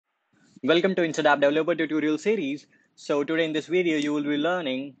Welcome to Instant App Developer tutorial series. So today in this video, you will be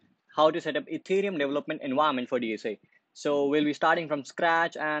learning how to set up Ethereum development environment for DSA. So we'll be starting from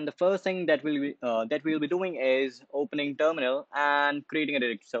scratch, and the first thing that we'll be doing is opening terminal and creating a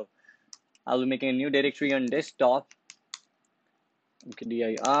directory. So I'll be making a new directory on desktop. Okay,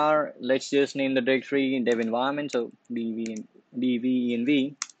 dir. Let's just name the directory dev environment. So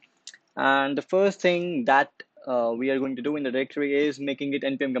dvenv. And the first thing that we are going to do in the directory is making it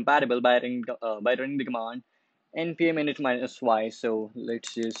npm compatible by running the command npm init -y. So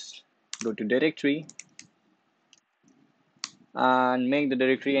let's just go to directory and make the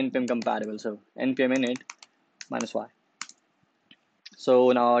directory npm compatible. So npm init -y.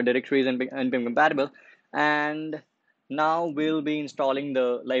 So now our directory is npm compatible, and now we'll be installing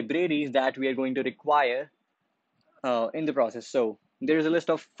the libraries that we are going to require in the process. So there is a list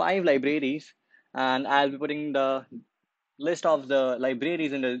of 5 libraries, and I'll be putting the list of the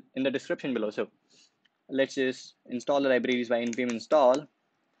libraries in the description below. So let's just install the libraries by npm install.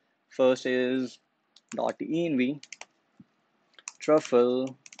 First is .env,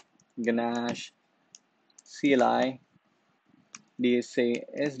 truffle, ganache-cli,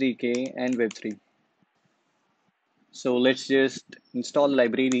 dsa-sdk, and web3. So let's just install the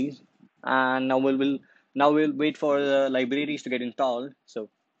libraries, and now we'll wait for the libraries to get installed. So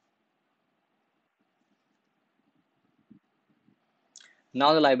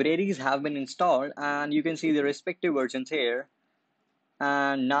now the libraries have been installed, and you can see the respective versions here.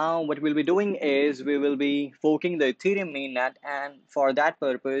 And now what we'll be doing is we will be forking the Ethereum mainnet, and for that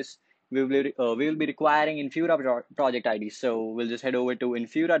purpose, we will be requiring Infura project ID. So we'll just head over to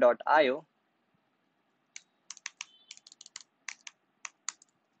infura.io,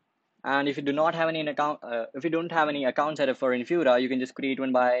 and if you do not have any account, if you don't have any account set up for Infura, you can just create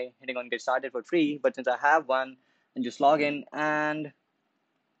one by hitting on Get Started for free. But since I have one, and just log in, and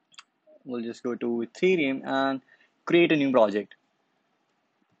we'll just go to Ethereum and create a new project.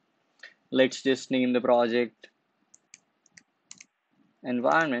 Let's just name the project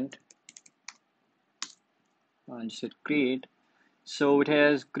environment and just hit create. So it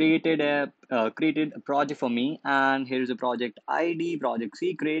has created a project for me, and here's a project ID, project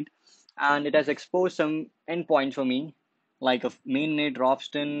secret, and it has exposed some endpoints for me, like a mainnet,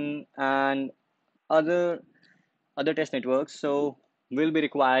 Ropsten, and other test networks. So we'll be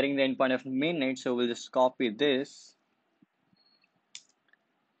requiring the endpoint of mainnet. So we'll just copy this.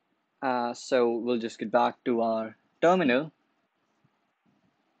 So we'll just get back to our terminal.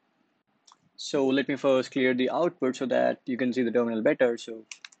 So let me first clear the output so that you can see the terminal better. So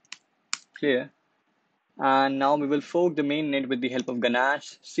clear. And now we will fork the mainnet with the help of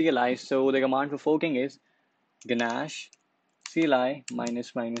ganache-cli. So the command for forking is ganache-cli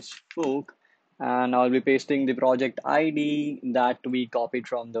 --fork. And I'll be pasting the project ID that we copied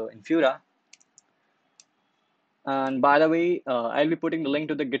from the Infura. And by the way, I'll be putting the link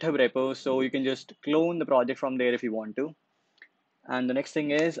to the GitHub repo, so you can just clone the project from there if you want to. And the next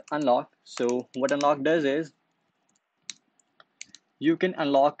thing is unlock. So what unlock does is you can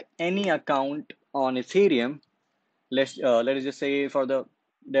unlock any account on Ethereum. Let us just say for the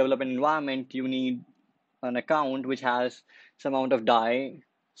development environment, you need an account which has some amount of DAI.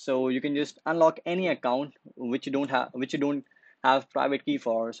 So you can just unlock any account which you don't have private key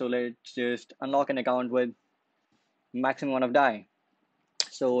for. So let's just unlock an account with maximum amount of DAI.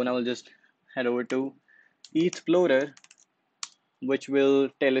 So now we'll just head over to Explorer, which will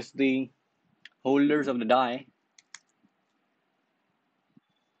tell us the holders of the DAI.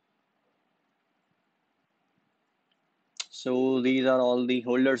 So these are all the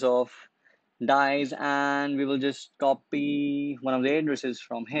holders of DAIs, and we will just copy one of the addresses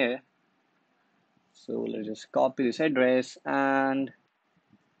from here. So let's just copy this address and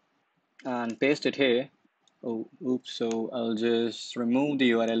paste it here. Oh, oops. So I'll just remove the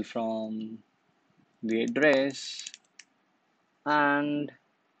URL from the address, and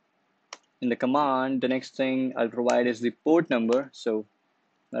in the command, the next thing I'll provide is the port number. So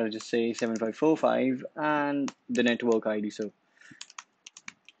I'll just say 7545 and the network ID. So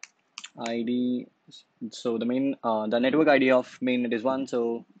ID. So the network ID of mainnet is 1.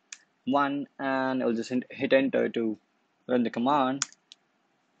 So 1, and I'll just hit enter to run the command,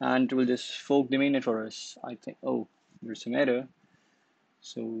 and it will just fork the mainnet for us. I think, oh, there's some error.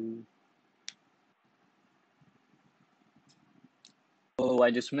 So, oh,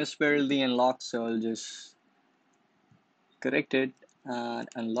 I just misspelled the unlock, so I'll just correct it and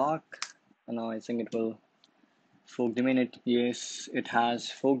unlock. And now I think it will fork the mainnet. Yes, it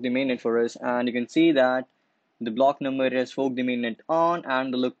has forked the mainnet for us, and you can see that the block number has forked the mainnet on,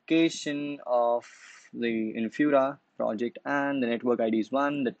 and the location of the Infura project, and the network ID is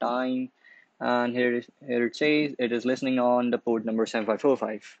 1, the time, and here it says it is listening on the port number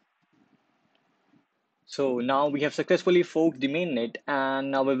 7545. So now we have successfully forked the mainnet,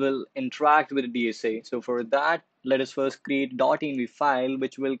 and now we will interact with the DSA. So for that, let us first create .env file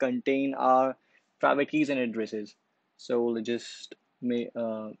which will contain our private keys and addresses. So let's just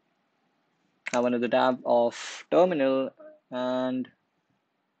have another tab of terminal and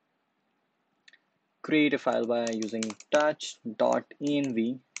create a file by using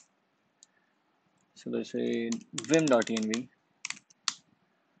touch.env. So let's say vim.env.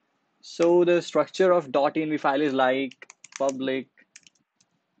 So the structure of .env file is like public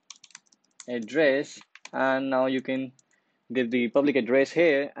address, and now you can give the public address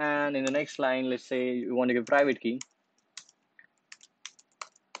here, and in the next line, let's say you want to give private key,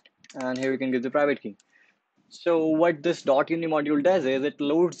 and here you can give the private key. So what this .env module does is it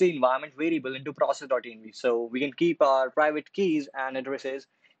loads the environment variable into process.env, so we can keep our private keys and addresses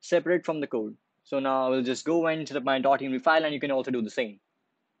separate from the code. So now I will just go and set up my .env file, and you can also do the same.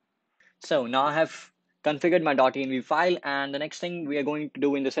 So now I have configured my .env file, and the next thing we are going to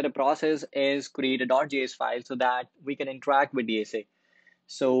do in the setup process is create a .js file so that we can interact with DSA.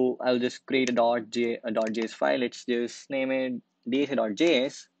 So I'll just create a .js file. Let's just name it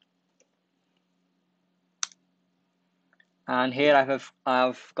dsa.js. And here I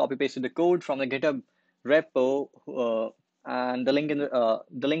have copy pasted the code from the GitHub repo, and the link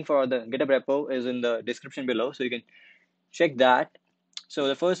for the GitHub repo is in the description below, so you can check that. So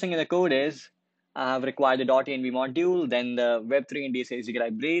the first thing in the code is I have required the .env module, then the Web3 and dsa-sdk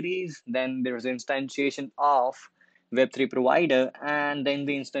libraries, then there's the instantiation of Web3 provider, and then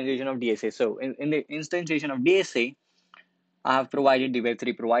the instantiation of DSA. So in the instantiation of DSA, I have provided the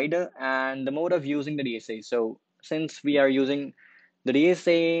Web3 provider and the mode of using the DSA. So since we are using the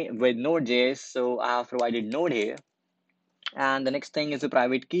DSA with Node.js, so I have provided Node here. And the next thing is the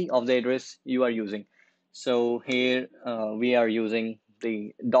private key of the address you are using. So here we are using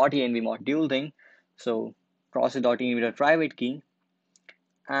the .env module thing. So process.env private key,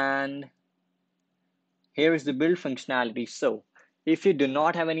 and here is the build functionality. So if you do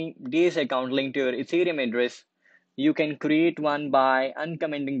not have any DSA account linked to your Ethereum address, you can create one by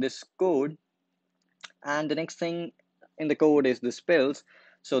uncommenting this code. And the next thing in the code is the spells.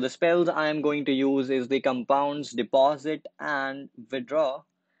 So the spells I am going to use is the compounds, deposit, and withdraw.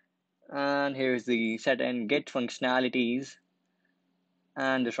 And here's the set and get functionalities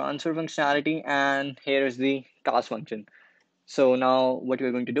and the transfer functionality, and here is the cast function. So now what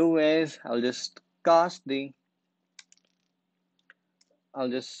we're going to do is I'll just cast the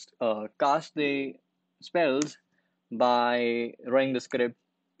spells by running the script.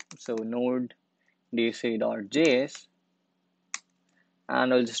 So node dsa.js,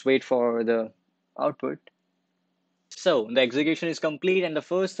 and I'll just wait for the output. So the execution is complete, and the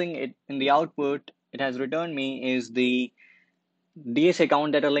first thing in the output it has returned me is the DSA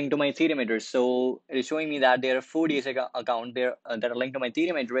account that are linked to my Ethereum address. So it is showing me that there are 4 DSA accounts there that are linked to my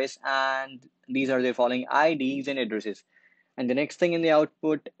Ethereum address, and these are the following IDs and addresses. And the next thing in the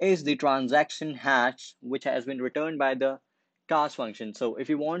output is the transaction hash, which has been returned by the cast function. So uh, if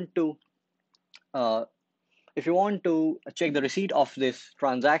you want to check the receipt of this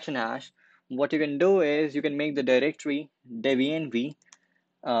transaction hash, what you can do is you can make the directory devenv.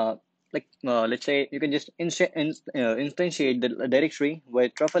 Let's say you can just instantiate the directory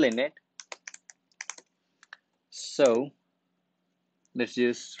with truffle in it. So let's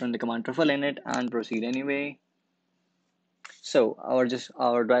just run the command truffle in it and proceed anyway. So our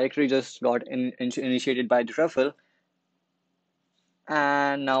directory just got initiated by the truffle,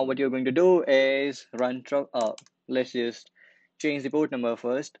 and now what you're going to do is let's just change the port number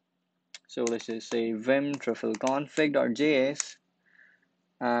first. So let's just say vim truffle config.js,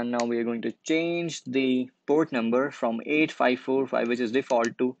 and now we are going to change the port number from 8545, which is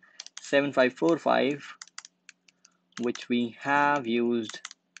default, to 7545, which we have used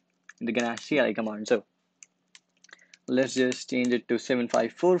in the ganache-cli command. So let's just change it to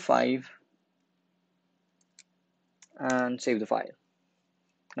 7545 and save the file.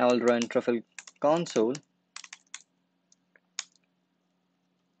 Now I'll run truffle console,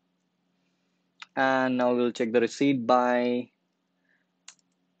 and now we'll check the receipt by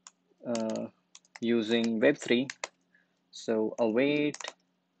using web3. So await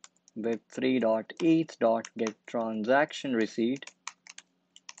web3.eth.get transaction receipt,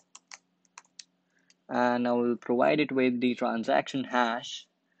 and I will provide it with the transaction hash.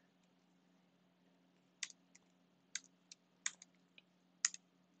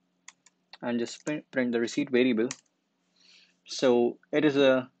 And just print the receipt variable. So it is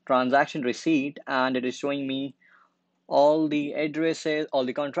a transaction receipt, and it is showing me all the addresses, all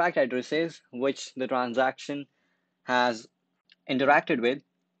the contract addresses which the transaction has interacted with.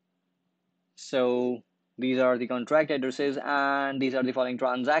 So these are the contract addresses and these are the following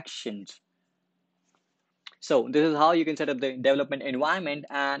transactions. So this is how you can set up the development environment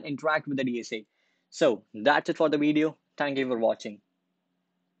and interact with the DSA. So that's it for the video. Thank you for watching.